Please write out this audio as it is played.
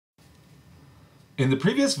In the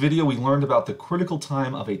previous video, we learned about the critical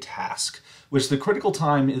time of a task, which the critical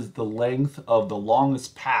time is the length of the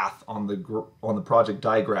longest path on the project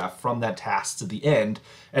diagram from that task to the end,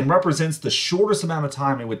 and represents the shortest amount of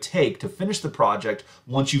time it would take to finish the project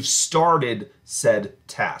once you've started said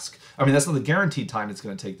task. I mean, that's not the guaranteed time it's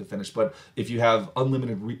going to take to finish, but if you have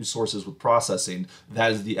unlimited resources with processing,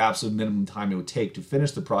 that is the absolute minimum time it would take to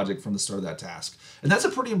finish the project from the start of that task. And that's a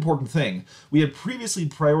pretty important thing. We had previously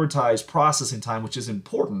prioritized processing time, which is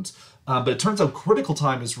important, but it turns out critical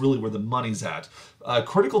time is really where the money's at.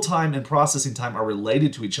 Critical time and processing time are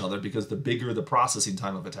related to each other because the bigger the processing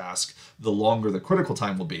time of a task, the longer the critical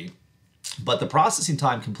time will be. But the processing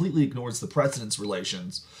time completely ignores the precedence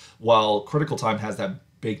relations, while critical time has that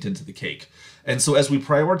baked into the cake. And so as we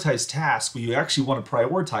prioritize tasks, we actually want to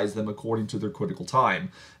prioritize them according to their critical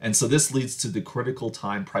time. And so this leads to the critical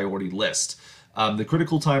time priority list. The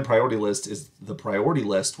critical time priority list is the priority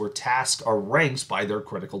list where tasks are ranked by their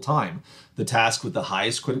critical time. The task with the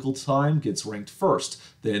highest critical time gets ranked first.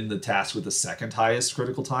 Then the task with the second highest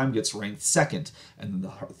critical time gets ranked second. And then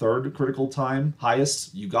the third critical time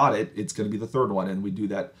highest, you got it, it's going to be the third one. And we do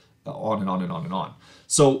that on and on and on and on.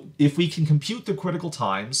 So if we can compute the critical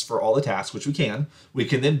times for all the tasks, which we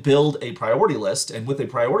can then build a priority list, and with a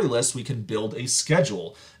priority list, we can build a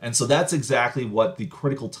schedule. And so that's exactly what the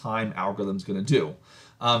critical time algorithm is going to do.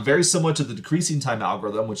 Very similar to the decreasing time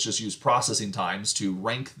algorithm, which just uses processing times to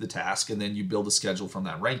rank the task, and then you build a schedule from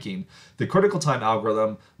that ranking. The critical time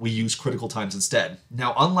algorithm, we use critical times instead.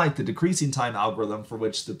 Now, unlike the decreasing time algorithm, for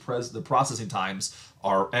which the processing times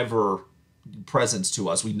are ever present to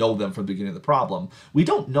us, we know them from the beginning of the problem, we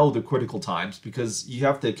don't know the critical times because you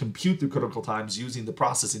have to compute the critical times using the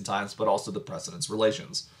processing times, but also the precedence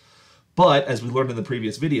relations. But as we learned in the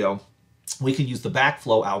previous video, we can use the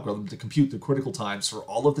backflow algorithm to compute the critical times for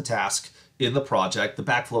all of the tasks in the project. The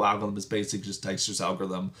backflow algorithm is basically just Dijkstra's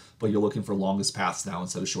algorithm, but you're looking for longest paths now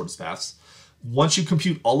instead of shortest paths. Once you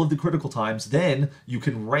compute all of the critical times, then you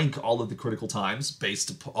can rank all of the critical times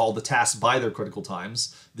based all the tasks by their critical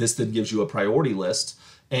times. This then gives you a priority list.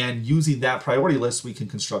 And using that priority list, we can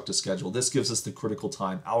construct a schedule. This gives us the critical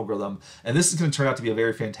time algorithm. And this is going to turn out to be a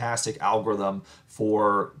very fantastic algorithm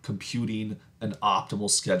for computing an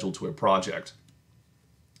optimal schedule to a project.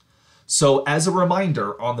 So as a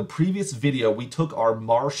reminder, on the previous video, we took our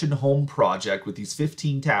Martian home project with these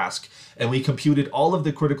 15 tasks, and we computed all of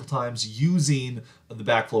the critical times using the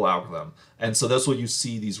backflow algorithm. And so that's what you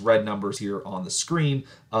see these red numbers here on the screen.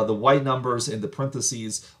 The white numbers in the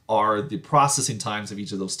parentheses are the processing times of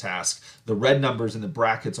each of those tasks. The red numbers in the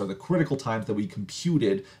brackets are the critical times that we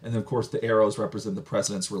computed, and then of course the arrows represent the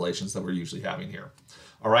precedence relations that we're usually having here.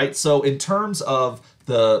 All right, so in terms of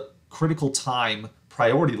the critical time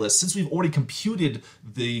priority list, since we've already computed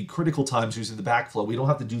the critical times using the backflow, we don't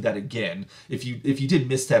have to do that again. If you did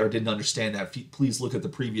miss that or didn't understand that, please look at the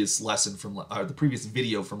previous lesson from the previous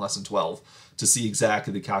video from lesson 12 to see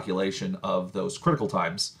exactly the calculation of those critical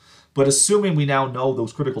times. But assuming we now know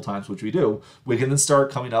those critical times, which we do, we can then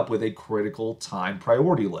start coming up with a critical time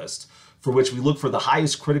priority list, for which we look for the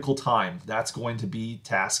highest critical time. That's going to be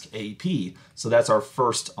task AP. So that's our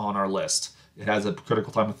first on our list. It has a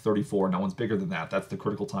critical time of 34. No one's bigger than that. That's the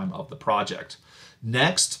critical time of the project.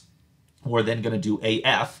 Next, we're then going to do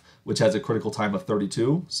AF, which has a critical time of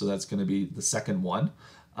 32. So that's going to be the second one.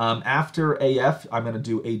 After AF, I'm going to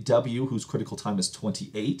do AW, whose critical time is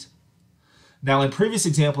 28. Now, in previous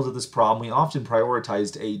examples of this problem, we often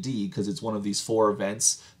prioritized AD because it's one of these 4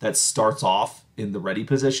 events that starts off in the ready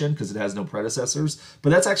position because it has no predecessors. But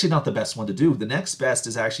that's actually not the best one to do. The next best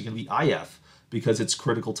is actually going to be IF, because its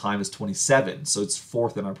critical time is 27, so it's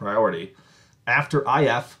 4th in our priority. After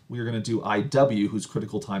IF, we're going to do IW, whose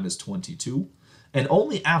critical time is 22. And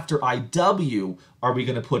only after IW are we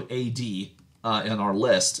going to put AD in our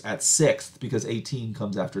list at 6th, because 18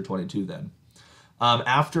 comes after 22 then.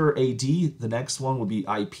 After AD, the next one would be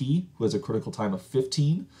IP, who has a critical time of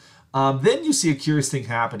 15. Then you see a curious thing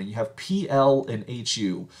happening. You have PL and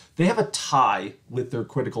HU. They have a tie with their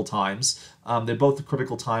critical times. They're both the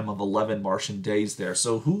critical time of 11 Martian days there.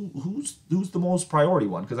 So who's the most priority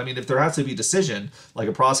one? Because I mean, if there has to be a decision, like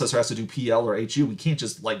a processor has to do PL or HU, we can't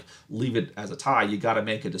just like leave it as a tie. You got to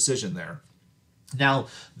make a decision there. Now,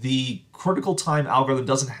 the critical time algorithm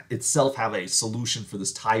doesn't itself have a solution for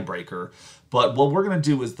this tiebreaker, But what we're going to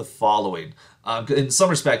do is the following. In some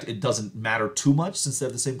respect, it doesn't matter too much since they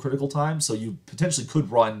have the same critical time. So you potentially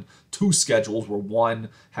could run two schedules where one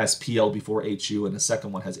has PL before HU and the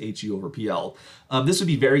second one has HU over PL. This would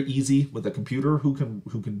be very easy with a computer who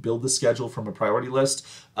can build the schedule from a priority list.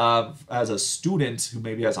 As a student who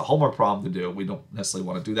maybe has a homework problem to do, we don't necessarily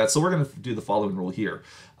want to do that. So we're going to do the following rule here.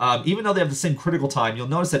 Even though they have the same critical time, you'll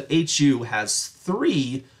notice that HU has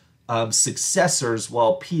 3 successors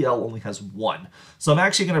while PL only has 1. So I'm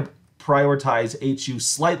actually going to prioritize HU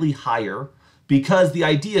slightly higher because the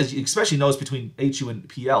idea is, especially notice between HU and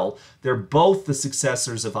PL, they're both the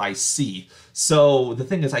successors of IC. So the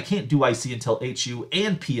thing is, I can't do IC until HU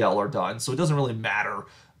and PL are done, so it doesn't really matter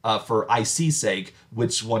for IC's sake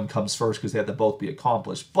which one comes first because they have to both be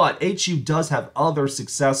accomplished. But HU does have other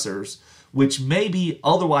successors which may be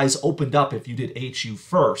otherwise opened up if you did HU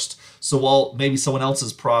first. So while maybe someone else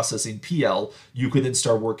is processing PL, you could then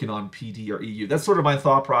start working on PD or EU. That's sort of my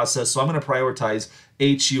thought process. So I'm going to prioritize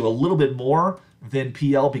HU a little bit more than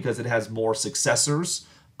PL because it has more successors.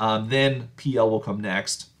 Then PL will come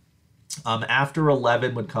next. After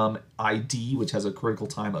 11 would come ID, which has a critical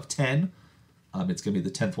time of 10. It's going to be the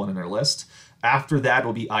 10th one in our list. After that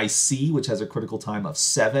will be IC, which has a critical time of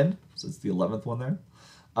 7. So it's the 11th one there.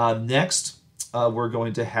 Next, we're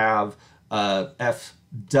going to have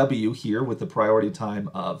FW here with the priority time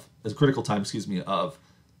of, critical time, excuse me, of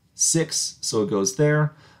 6. So it goes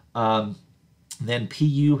there. Then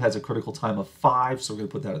PU has a critical time of 5. So we're going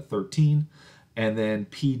to put that at 13. And then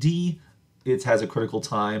PD, it has a critical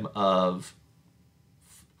time of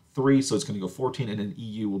 3. So it's going to go 14. And then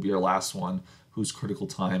EU will be our last one, whose critical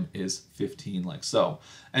time is 15, like so.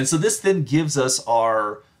 And so this then gives us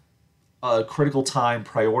our critical time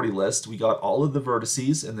priority list. We got all of the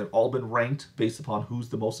vertices and they've all been ranked based upon who's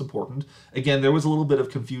the most important. Again, there was a little bit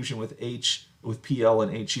of confusion with PL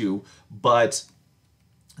and HU, but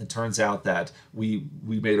it turns out that we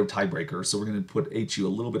made a tiebreaker, so we're going to put HU a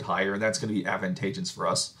little bit higher, and that's going to be advantageous for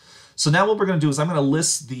us. So now what we're going to do is I'm going to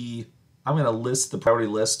list the priority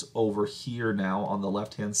list over here now on the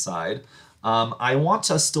left-hand side. I want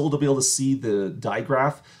us still to be able to see the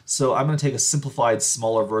digraph, so I'm going to take a simplified,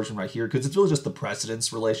 smaller version right here because it's really just the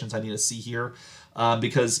precedence relations I need to see here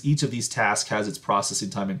because each of these tasks has its processing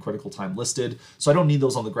time and critical time listed, so I don't need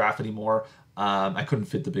those on the graph anymore. I couldn't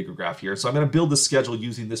fit the bigger graph here, so I'm going to build the schedule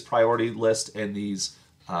using this priority list and these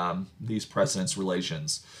precedence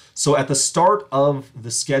relations. So at the start of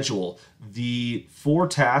the schedule, the 4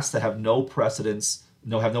 tasks that have no precedence,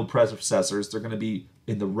 have no predecessors, they're going to be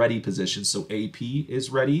in the ready position. So AP is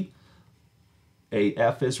ready,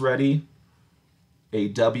 AF is ready,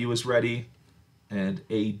 AW is ready, and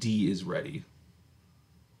AD is ready,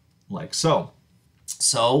 like so.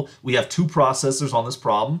 So we have 2 processors on this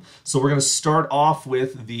problem. So we're going to start off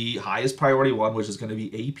with the highest priority one, which is going to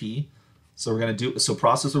be AP. So we're going to do, so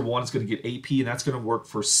processor 1 is going to get AP, and that's going to work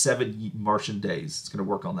for 7 Martian days. It's going to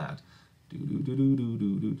work on that.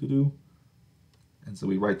 And so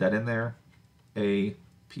we write that in there.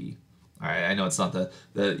 AP. All right, I know it's not the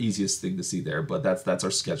easiest thing to see there, but that's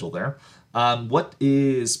our schedule there. What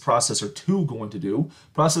is processor 2 going to do?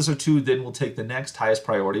 Processor 2 then will take the next highest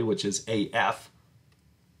priority, which is AF.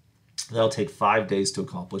 That'll take 5 days to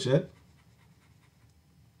accomplish it.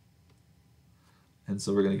 And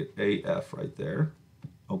so we're going to get AF right there.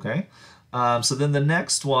 Okay. So then the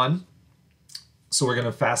next one, so we're going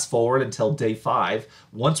to fast forward until day 5.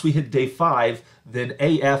 Once we hit day 5, then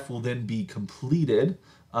AF will then be completed.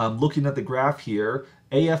 Looking at the graph here,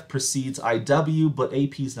 AF precedes IW, but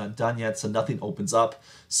AP is not done yet, so nothing opens up.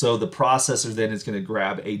 So the processor then is going to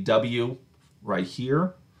grab AW right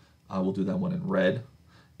here. We'll do that one in red.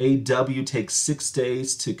 AW takes 6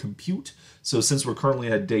 days to compute. So since we're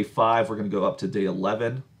currently at day 5, we're going to go up to day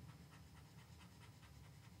 11.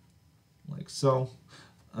 Like so.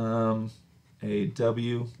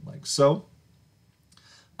 AW, like so.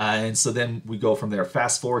 And so then we go from there.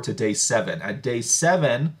 Fast forward to day 7. At day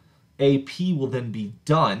 7, AP will then be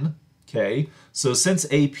done. Okay, so since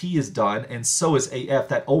AP is done and so is AF,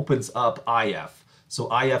 that opens up IF.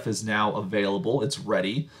 So IF is now available. It's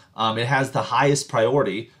ready. It has the highest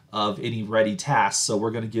priority of any ready task. So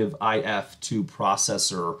we're going to give IF to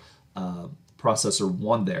processor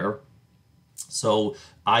 1 there. So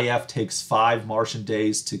IF takes 5 Martian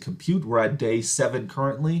days to compute. We're at day 7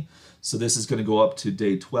 currently. So this is going to go up to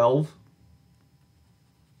day 12.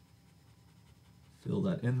 Fill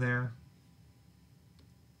that in there.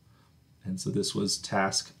 And so this was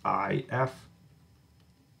task IF,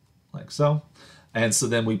 like so. And so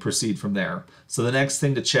then we proceed from there. So the next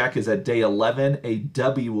thing to check is at day 11,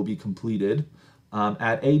 AW will be completed.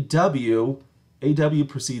 At AW, AW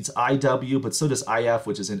precedes IW, but so does IF,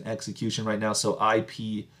 which is in execution right now. So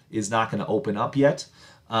IP is not going to open up yet.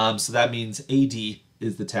 So that means AD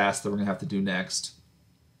is the task that we're going to have to do next.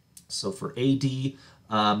 So for AD,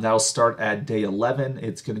 that'll start at day 11.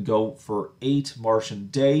 It's going to go for 8 Martian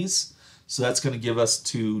days. So that's going to give us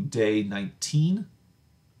to day 19.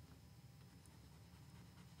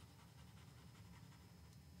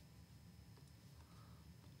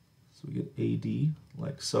 So we get AD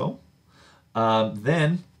like so.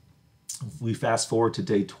 Then we fast forward to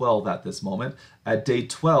day 12 at this moment. At day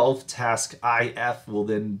 12, task IF will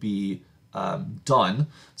then be done.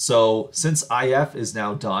 So since IF is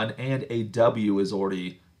now done and AW is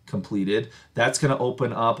already completed, that's going to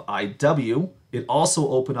open up IW. It also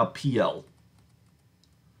open up PL.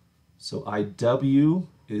 So IW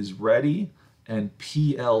is ready and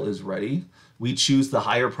PL is ready. We choose the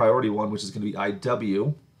higher priority one, which is going to be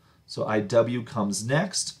IW. So IW comes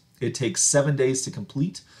next. It takes 7 days to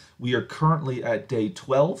complete. We are currently at day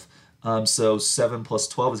 12. So 7 plus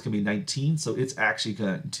 12 is going to be 19. So it's actually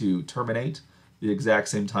going to terminate the exact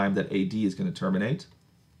same time that AD is going to terminate.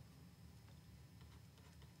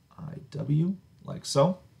 IW, like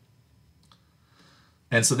so.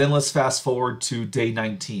 And so then let's fast forward to day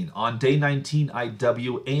 19. On day 19,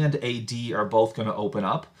 IW and AD are both going to open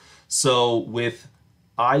up. So with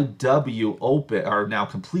IW open are now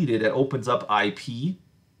completed, it opens up IP.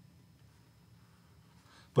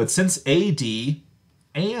 But since AD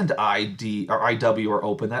and ID or IW are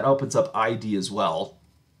open, that opens up ID as well.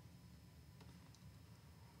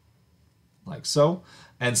 Like so.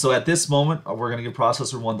 And so at this moment, we're going to give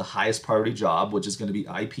processor 1 the highest priority job, which is going to be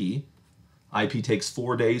IP. IP takes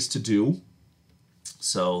 4 days to do.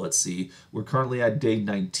 So let's see, we're currently at day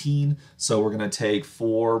 19. So we're going to take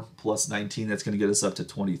 4 plus 19. That's going to get us up to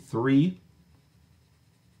 23.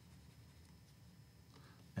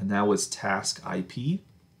 And that was task IP.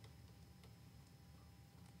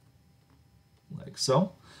 Like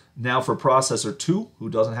so. Now for processor 2, who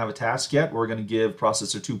doesn't have a task yet, we're going to give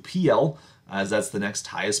processor 2 PL, as that's the next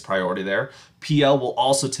highest priority there. PL will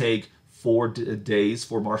also take 4 days,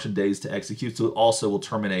 4 Martian days to execute, so it also will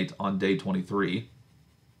terminate on day 23.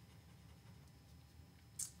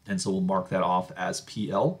 And so we'll mark that off as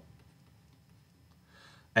PL.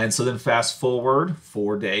 And so then fast forward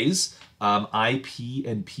 4 days, IP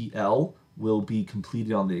and PL will be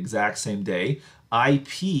completed on the exact same day.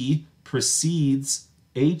 IP precedes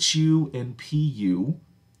HU and PU,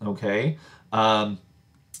 okay,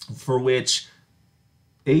 for which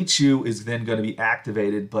HU is then going to be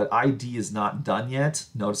activated, but ID is not done yet.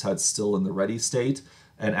 Notice how it's still in the ready state.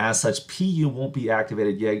 And as such, PU won't be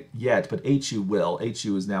activated yet, but HU will.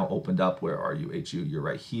 HU is now opened up. Where are you, HU? You're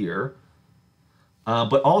right here.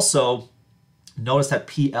 But also, notice that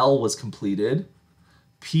PL was completed.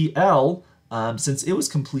 PL, since it was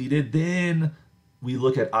completed, then we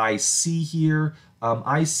look at IC here.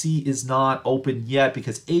 IC is not open yet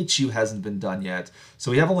because HU hasn't been done yet.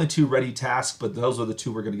 So we have only 2 ready tasks, but those are the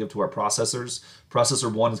 2 we're going to give to our processors.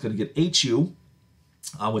 Processor 1 is going to get HU,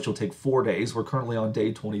 which will take 4 days. We're currently on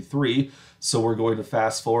day 23, so we're going to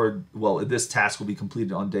fast forward. Well, this task will be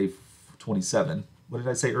completed on day 27. What did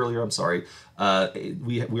I say earlier? I'm sorry.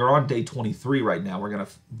 We're on day 23 right now. We're going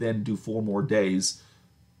to then do 4 more days.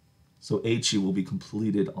 So HU will be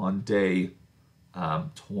completed on day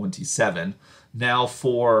 27. Now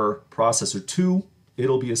for processor 2,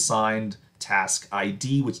 it'll be assigned task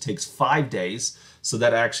ID, which takes 5 days. So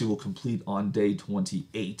that actually will complete on day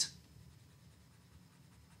 28.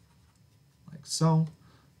 Like so.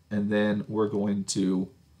 And then we're going to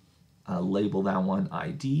label that one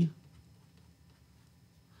ID.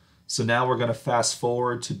 So now we're going to fast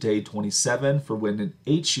forward to day 27 for when an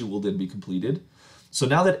HU will then be completed. So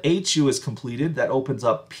now that HU is completed, that opens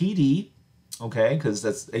up PD, okay, because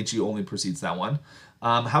that's HU only precedes that one.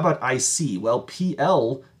 How about IC? Well,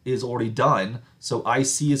 PL is already done, so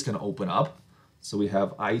IC is going to open up. So we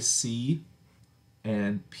have IC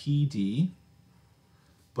and PD.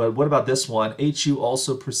 But what about this one? HU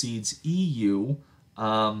also precedes EU,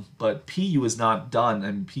 but PU is not done,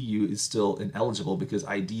 and PU is still ineligible because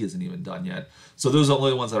ID isn't even done yet. So those are the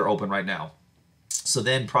only ones that are open right now. So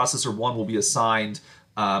then processor 1 will be assigned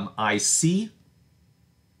IC.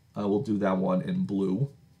 We'll do that one in blue.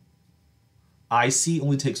 IC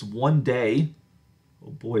only takes 1 day.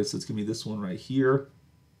 Oh boy, so it's going to be this one right here.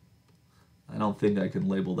 I don't think I can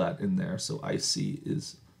label that in there, so IC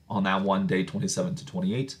is on that one, day 27 to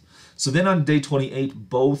 28. So then on day 28,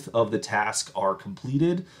 both of the tasks are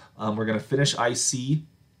completed. We're going to finish IC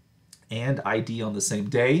and ID on the same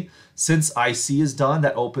day. Since IC is done,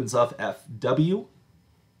 that opens up FW.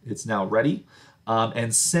 It's now ready.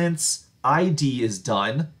 And since ID is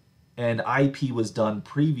done and IP was done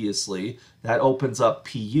previously, that opens up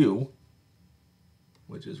PU,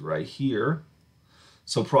 which is right here.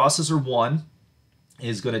 So processor 1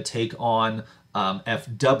 is going to take on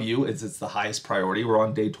FW, as it's the highest priority. We're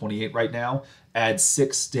on day 28 right now. Add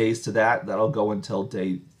 6 days to that. That'll go until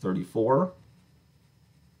day 34.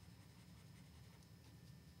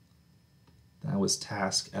 That was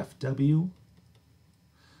task FW.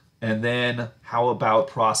 And then how about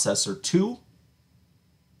processor 2?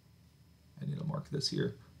 I need to mark this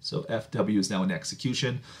here. So FW is now in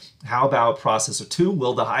execution. How about processor 2?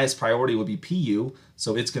 Well, the highest priority would be PU,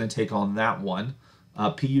 so it's going to take on that one.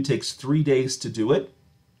 PU takes 3 days to do it.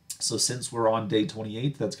 So since we're on day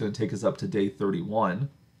 28, that's going to take us up to day 31.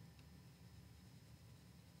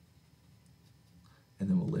 And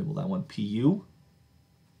then we'll label that one PU.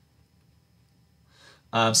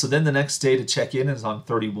 So then the next day to check in is on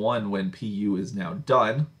 31 when PU is now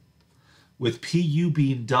done. With PU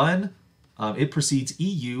being done, it proceeds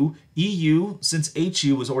EU. EU, since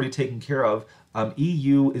HU was already taken care of,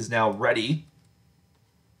 EU is now ready,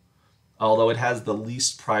 although it has the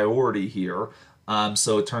least priority here.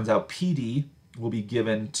 So it turns out PD will be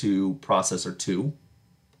given to processor 2.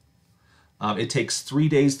 It takes 3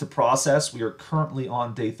 days to process. We are currently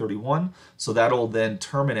on day 31, so that'll then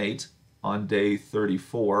terminate on day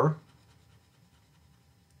 34.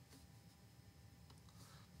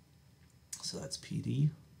 So that's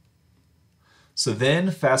PD. So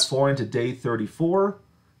then fast forward to day 34,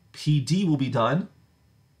 PD will be done.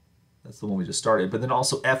 That's the one we just started, but then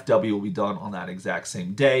also FW will be done on that exact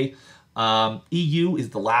same day. EU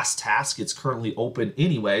is the last task. It's currently open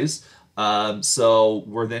anyways. So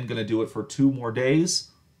we're then going to do it for 2 more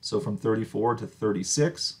days. So from 34 to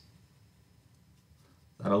 36.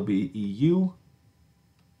 That'll be EU.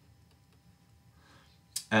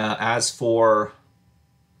 As for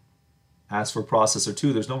processor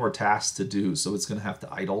 2, there's no more tasks to do, so it's going to have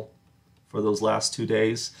to idle for those last 2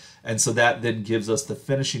 days. And so that then gives us the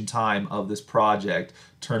finishing time of this project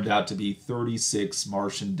turned out to be 36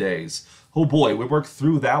 Martian days. Oh boy, we worked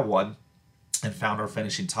through that one and found our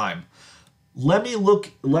finishing time. Let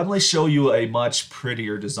me show you a much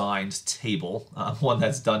prettier designed table, one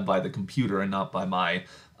that's done by the computer and not by my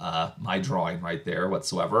my drawing right there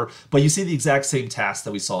whatsoever. But you see the exact same task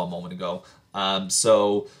that we saw a moment ago.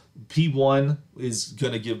 So P1 is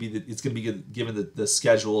going to be given the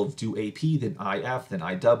schedule of do AP, then IF, then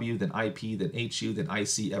IW, then IP, then HU, then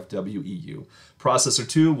IC, FW, EU. Processor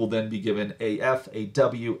 2 will then be given AF,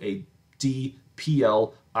 AW, AD,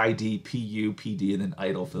 PL, ID, PU, PD, and then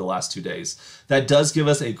idle for the last 2 days. That does give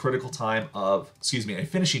us a a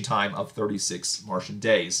finishing time of 36 Martian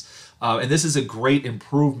days. And this is a great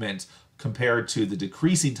improvement compared to the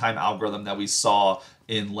decreasing time algorithm that we saw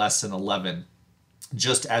in lesson 11.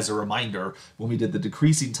 Just as a reminder, when we did the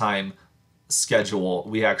decreasing time schedule,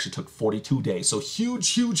 we actually took 42 days. So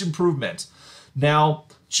huge, huge improvement. Now,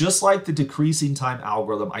 just like the decreasing time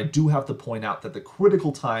algorithm, I do have to point out that the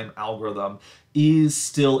critical time algorithm is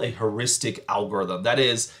still a heuristic algorithm. That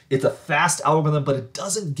is, it's a fast algorithm, but it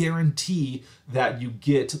doesn't guarantee that you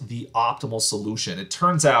get the optimal solution. It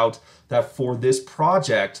turns out that for this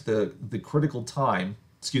project, the critical time,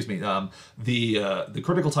 the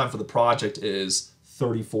critical time for the project is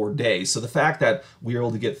 34 days. So the fact that we were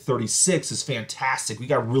able to get 36 is fantastic. We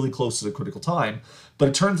got really close to the critical time, but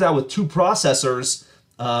it turns out with 2 processors,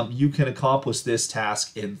 you can accomplish this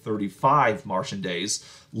task in 35 Martian days.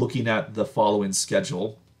 Looking at the following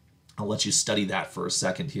schedule, I'll let you study that for a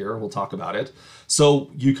second here. We'll talk about it. So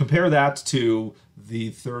you compare that to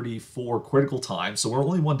the 34 critical time. So we're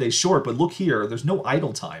only 1 day short, but look here, there's no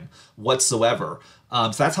idle time whatsoever.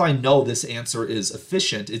 So that's how I know this answer is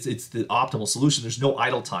efficient. It's the optimal solution. There's no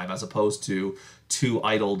idle time as opposed to 2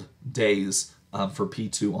 idled days for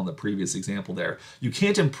P2 on the previous example there. You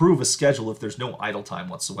can't improve a schedule if there's no idle time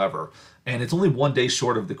whatsoever. And it's only 1 day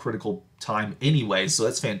short of the critical time anyway, so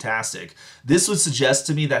that's fantastic. This would suggest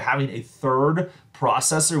to me that having a 3rd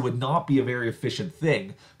processor would not be a very efficient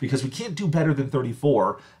thing because we can't do better than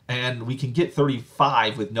 34 and we can get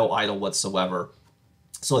 35 with no idle whatsoever.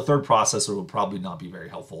 So a 3rd processor would probably not be very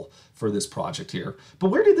helpful for this project here.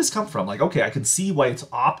 But where did this come from? Like, okay, I can see why it's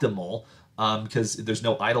optimal because there's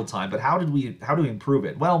no idle time, but how do we improve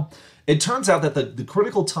it? Well, it turns out that the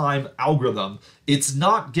critical time algorithm, it's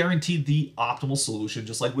not guaranteed the optimal solution,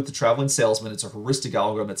 just like with the traveling salesman. It's a heuristic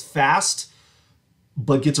algorithm. It's fast,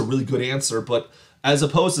 but gets a really good answer. But As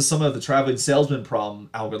opposed to some of the traveling salesman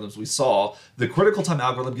problem algorithms we saw, the critical time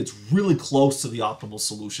algorithm gets really close to the optimal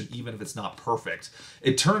solution, even if it's not perfect.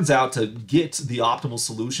 It turns out to get the optimal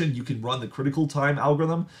solution, you can run the critical time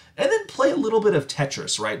algorithm and then play a little bit of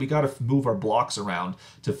Tetris, right? We got to move our blocks around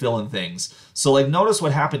to fill in things. So like notice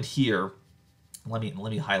what happened here. Let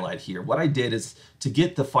me highlight here. What I did is to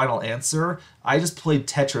get the final answer, I just played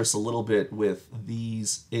Tetris a little bit with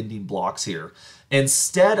these ending blocks here.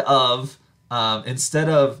 Instead of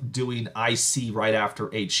doing IC right after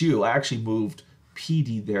HU, I actually moved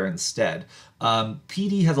PD there instead.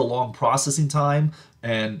 PD has a long processing time,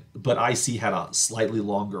 but IC had a slightly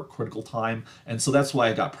longer critical time, and so that's why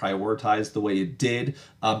it got prioritized the way it did.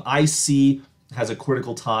 IC has a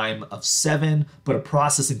critical time of 7, but a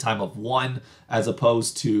processing time of 1, as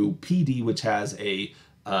opposed to PD, which has a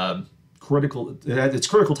its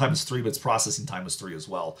critical time is 3, but its processing time is 3 as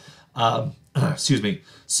well. Excuse me.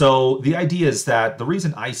 So the idea is that the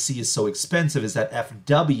reason IC is so expensive is that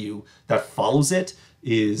FW that follows it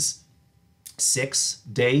is 6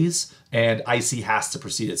 days, and IC has to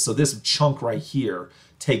precede it. So this chunk right here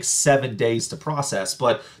takes 7 days to process,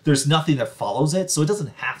 but there's nothing that follows it, so it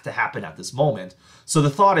doesn't have to happen at this moment. So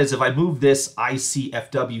the thought is if I move this IC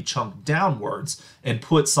FW chunk downwards and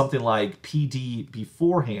put something like PD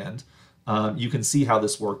beforehand, you can see how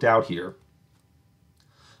this worked out here.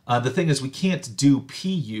 The thing is we can't do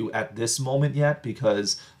PU at this moment yet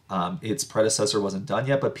because its predecessor wasn't done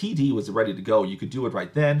yet, but PD was ready to go. You could do it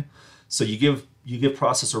right then. So you give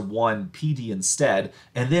processor 1 PD instead,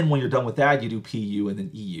 and then when you're done with that, you do PU and then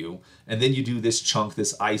EU, and then you do this chunk,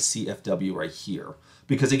 this ICFW right here.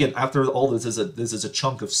 Because again, after all this is a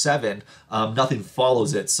chunk of 7, nothing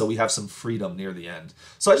follows it, so we have some freedom near the end.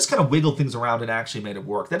 So I just kind of wiggled things around and actually made it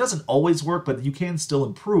work. That doesn't always work, but you can still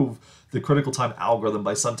improve the critical time algorithm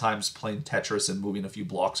by sometimes playing Tetris and moving a few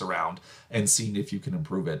blocks around and seeing if you can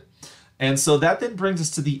improve it. And so that then brings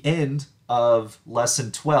us to the end of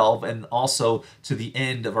lesson 12 and also to the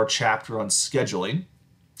end of our chapter on scheduling.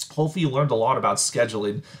 Hopefully you learned a lot about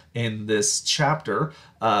scheduling in this chapter.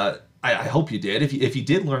 I hope you did. If you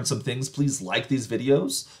did learn some things, please like these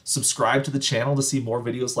videos, subscribe to the channel to see more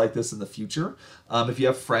videos like this in the future. If you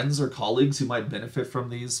have friends or colleagues who might benefit from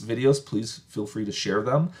these videos, please feel free to share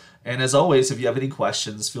them. And as always, if you have any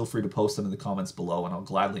questions, feel free to post them in the comments below and I'll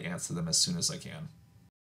gladly answer them as soon as I can.